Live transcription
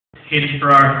Hayden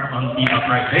Farrar on the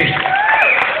upright bass.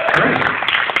 Great.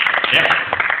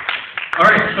 Yeah. All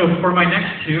right, so for my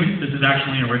next tune, this is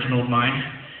actually an original of mine.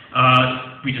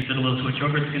 We just did a little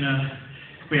switchover.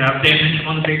 We have Dan Mitchell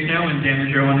on the bass now and Dan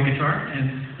Mitchell on the guitar,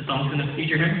 and the song's gonna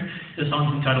feature him. The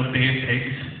song's entitled Bay of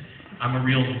Pigs. I'm a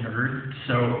real nerd,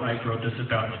 so I wrote this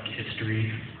about like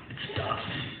history and stuff.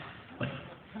 Like,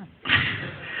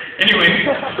 anyway,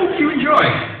 hope you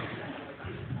enjoy.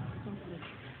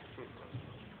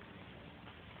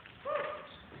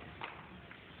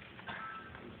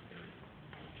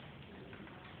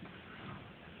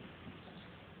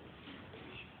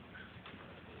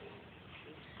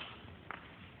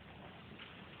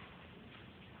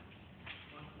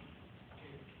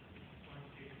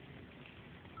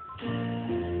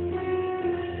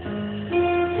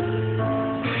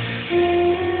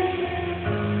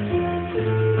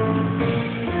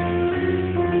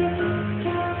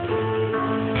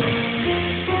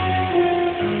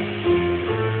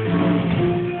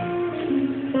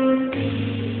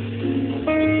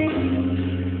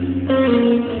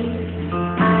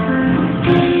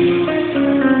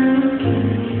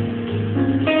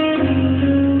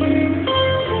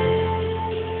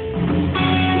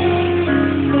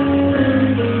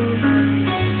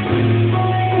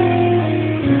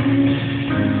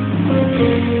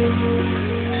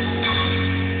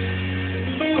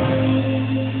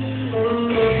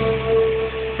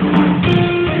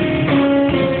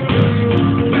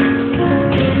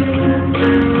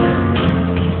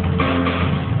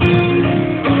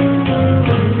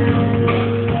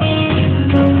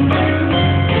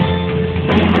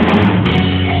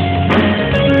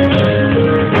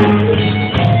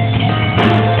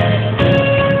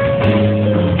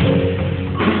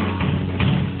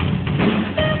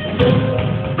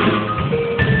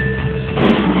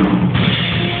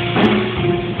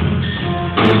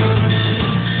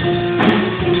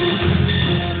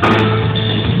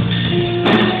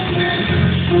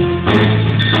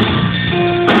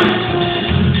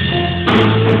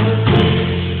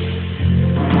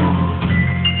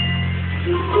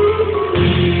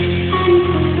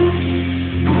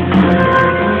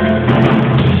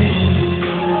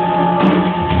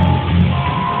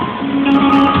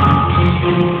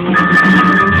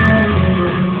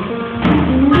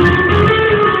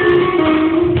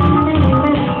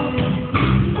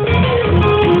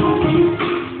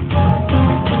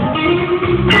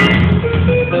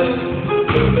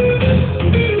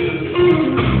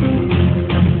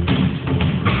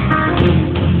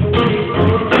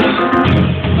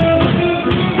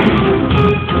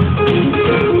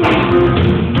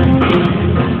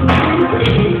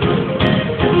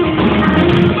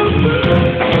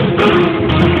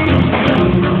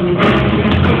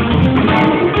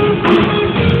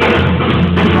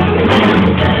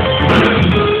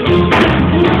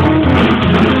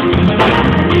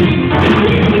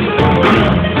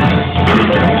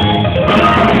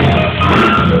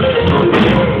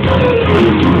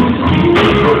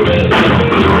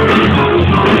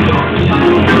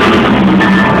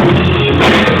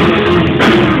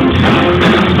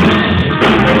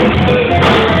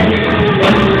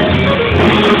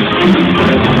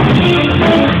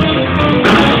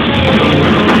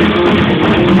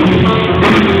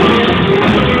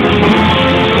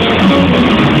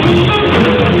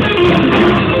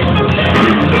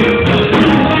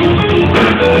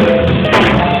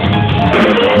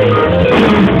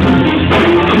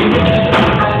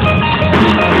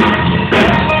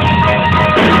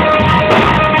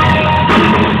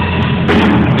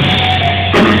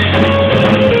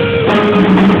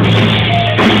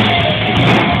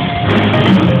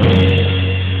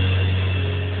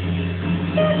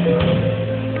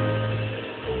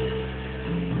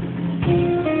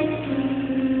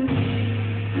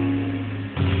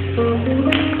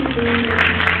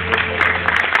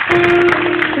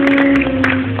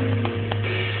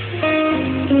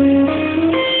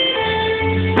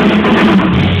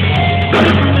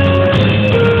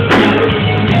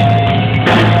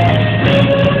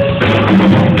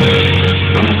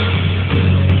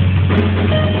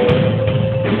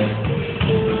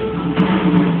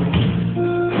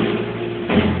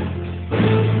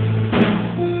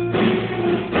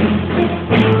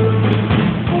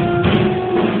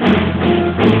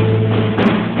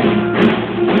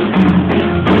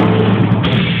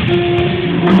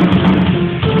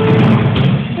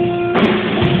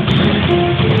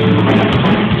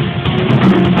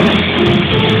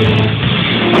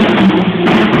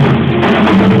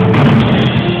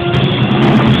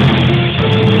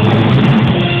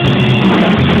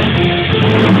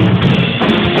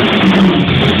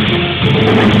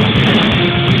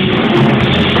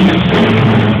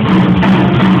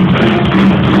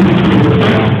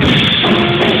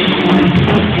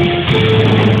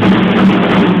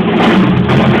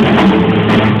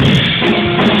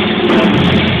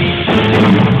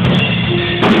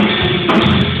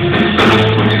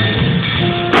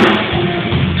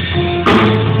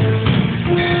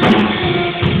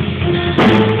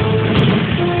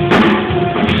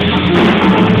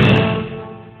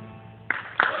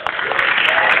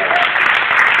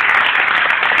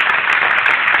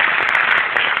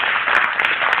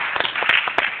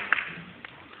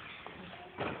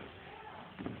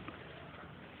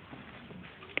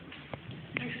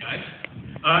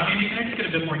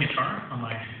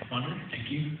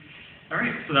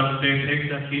 So that was Big Pigs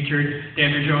that featured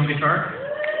Dan Joe on guitar.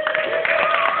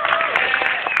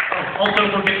 Oh, also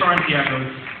for guitar and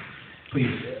Tiagos,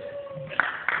 please.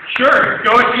 Sure,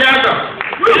 go with Tiago.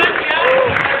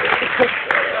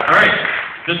 All right,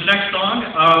 this next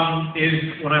song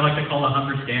is what I like to call a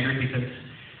Humber standard because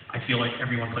I feel like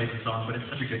everyone plays the song, but it's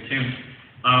such a good tune.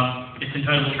 It's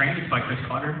entitled Train. It's by Chris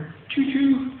Cotter.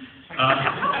 Choo-choo.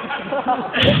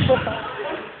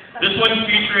 This one's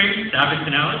featuring David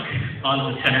Kanalik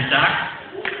on the tenor sax.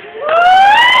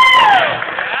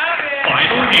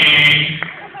 Final name.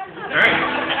 All right.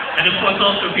 And this one's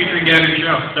also featuring Gavin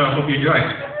Joe, so I hope you enjoy.